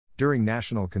During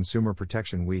National Consumer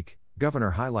Protection Week, Governor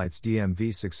highlights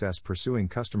DMV's success pursuing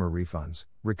customer refunds,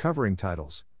 recovering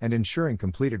titles, and ensuring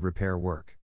completed repair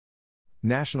work.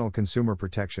 National Consumer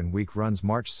Protection Week runs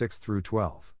March 6 through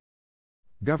 12.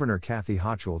 Governor Kathy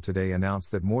Hochul today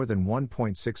announced that more than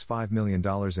 $1.65 million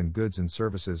in goods and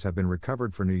services have been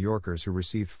recovered for New Yorkers who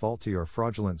received faulty or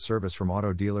fraudulent service from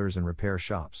auto dealers and repair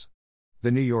shops. The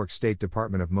New York State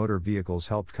Department of Motor Vehicles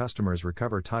helped customers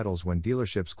recover titles when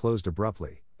dealerships closed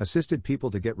abruptly, assisted people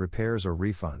to get repairs or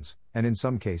refunds, and in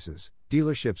some cases,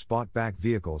 dealerships bought back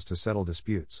vehicles to settle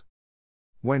disputes.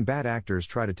 When bad actors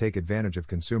try to take advantage of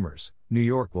consumers, New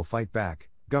York will fight back,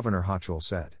 Governor Hochul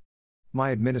said.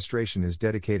 My administration is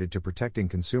dedicated to protecting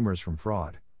consumers from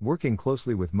fraud, working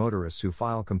closely with motorists who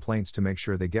file complaints to make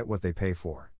sure they get what they pay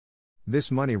for.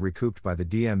 This money recouped by the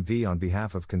DMV on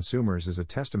behalf of consumers is a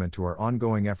testament to our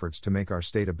ongoing efforts to make our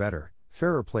state a better,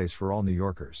 fairer place for all New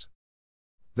Yorkers.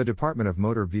 The Department of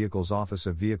Motor Vehicles Office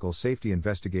of Vehicle Safety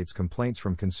investigates complaints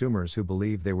from consumers who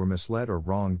believe they were misled or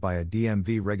wronged by a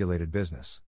DMV-regulated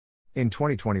business. In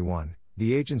 2021,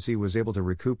 the agency was able to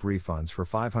recoup refunds for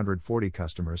 540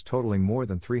 customers totaling more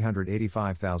than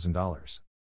 $385,000.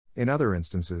 In other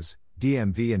instances,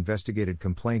 DMV investigated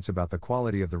complaints about the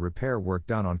quality of the repair work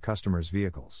done on customers'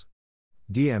 vehicles.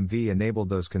 DMV enabled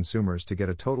those consumers to get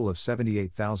a total of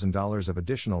 $78,000 of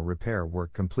additional repair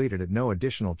work completed at no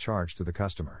additional charge to the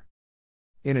customer.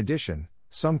 In addition,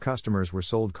 some customers were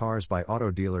sold cars by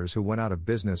auto dealers who went out of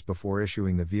business before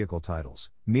issuing the vehicle titles,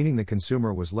 meaning the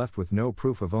consumer was left with no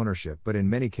proof of ownership but in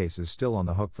many cases still on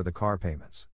the hook for the car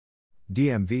payments.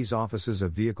 DMV's Offices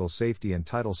of Vehicle Safety and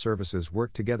Title Services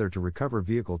worked together to recover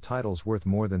vehicle titles worth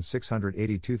more than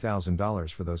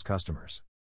 $682,000 for those customers.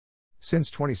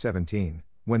 Since 2017,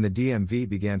 when the DMV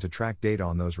began to track data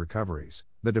on those recoveries,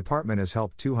 the department has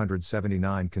helped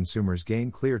 279 consumers gain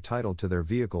clear title to their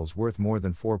vehicles worth more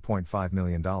than $4.5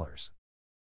 million.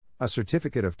 A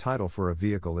certificate of title for a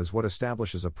vehicle is what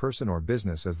establishes a person or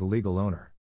business as the legal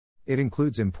owner. It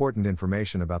includes important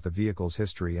information about the vehicle's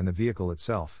history and the vehicle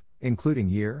itself, including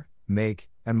year, make,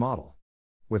 and model.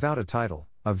 Without a title,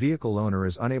 a vehicle owner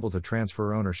is unable to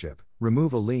transfer ownership,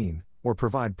 remove a lien, or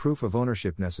provide proof of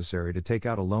ownership necessary to take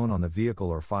out a loan on the vehicle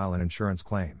or file an insurance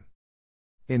claim.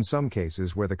 In some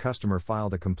cases where the customer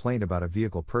filed a complaint about a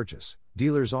vehicle purchase,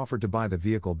 dealers offered to buy the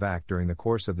vehicle back during the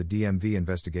course of the DMV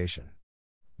investigation.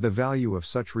 The value of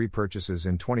such repurchases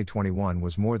in 2021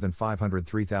 was more than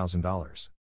 $503,000.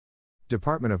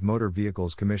 Department of Motor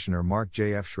Vehicles Commissioner Mark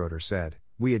J. F. Schroeder said,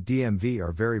 "We at DMV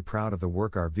are very proud of the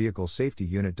work our Vehicle Safety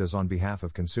Unit does on behalf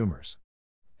of consumers.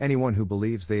 Anyone who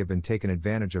believes they have been taken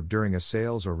advantage of during a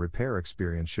sales or repair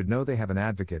experience should know they have an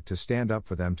advocate to stand up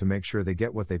for them to make sure they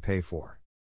get what they pay for."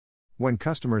 When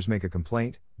customers make a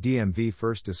complaint, DMV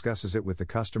first discusses it with the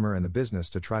customer and the business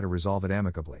to try to resolve it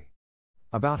amicably.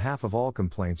 About half of all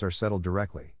complaints are settled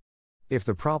directly. If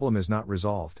the problem is not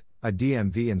resolved, a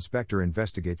DMV inspector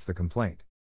investigates the complaint.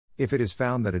 If it is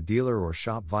found that a dealer or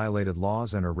shop violated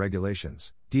laws and/or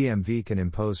regulations, DMV can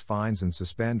impose fines and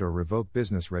suspend or revoke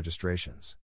business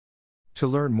registrations. To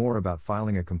learn more about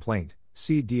filing a complaint,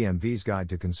 see DMV's Guide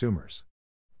to Consumers.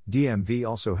 DMV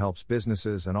also helps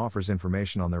businesses and offers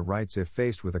information on their rights if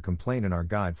faced with a complaint in our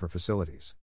Guide for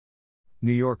Facilities.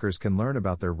 New Yorkers can learn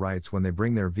about their rights when they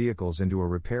bring their vehicles into a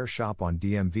repair shop on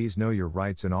DMV's Know Your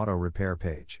Rights in Auto Repair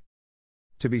page.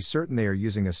 To be certain they are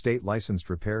using a state-licensed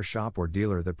repair shop or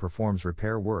dealer that performs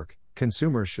repair work,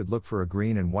 consumers should look for a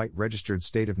green and white registered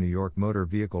State of New York Motor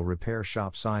Vehicle Repair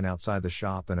Shop sign outside the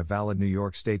shop and a valid New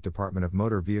York State Department of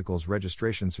Motor Vehicles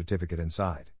registration certificate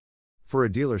inside. For a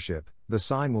dealership, the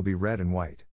sign will be red and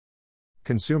white.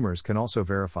 Consumers can also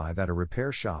verify that a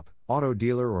repair shop, auto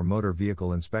dealer or motor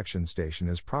vehicle inspection station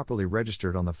is properly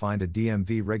registered on the Find a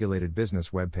DMV regulated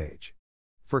business webpage.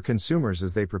 For consumers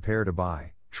as they prepare to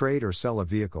buy, trade or sell a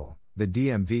vehicle, the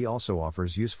DMV also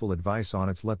offers useful advice on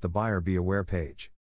its Let the Buyer Be Aware page.